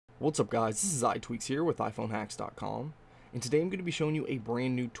What's up guys, this is iTweaks here with iPhoneHacks.com, and today I'm going to be showing you a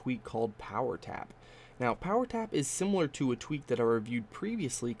brand new tweak called Power Tap. Now Power Tap is similar to a tweak that I reviewed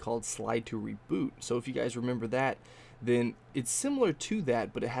previously called Slide to Reboot, so if you guys remember that, then it's similar to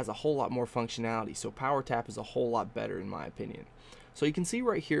that, but it has a whole lot more functionality, so Power Tap is a whole lot better in my opinion. So you can see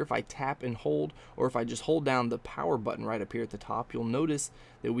right here, if I tap and hold, or if I just hold down the power button right up here at the top, you'll notice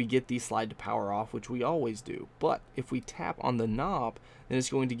that we get the slide to power off, which we always do. But if we tap on the knob, then it's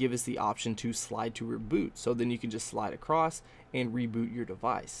going to give us the option to slide to reboot. So then you can just slide across and reboot your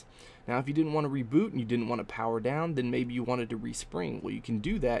device. Now if you didn't want to reboot and you didn't want to power down, then maybe you wanted to respring. Well, you can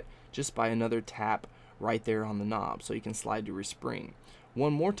do that just by another tap right there on the knob, so you can slide to respring.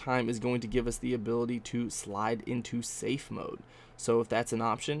 One more time is going to give us the ability to slide into safe mode. So if that's an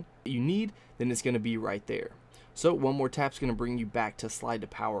option that you need, then it's going to be right there. So one more tap is going to bring you back to slide to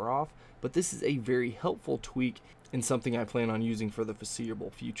power off, but this is a very helpful tweak and something I plan on using for the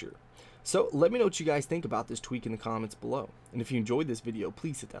foreseeable future. So let me know what you guys think about this tweak in the comments below. And if you enjoyed this video,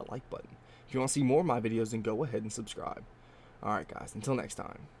 please hit that like button. If you want to see more of my videos, then go ahead and subscribe. Alright guys, until next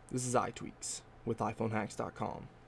time, this is iTweaks with iPhoneHacks.com.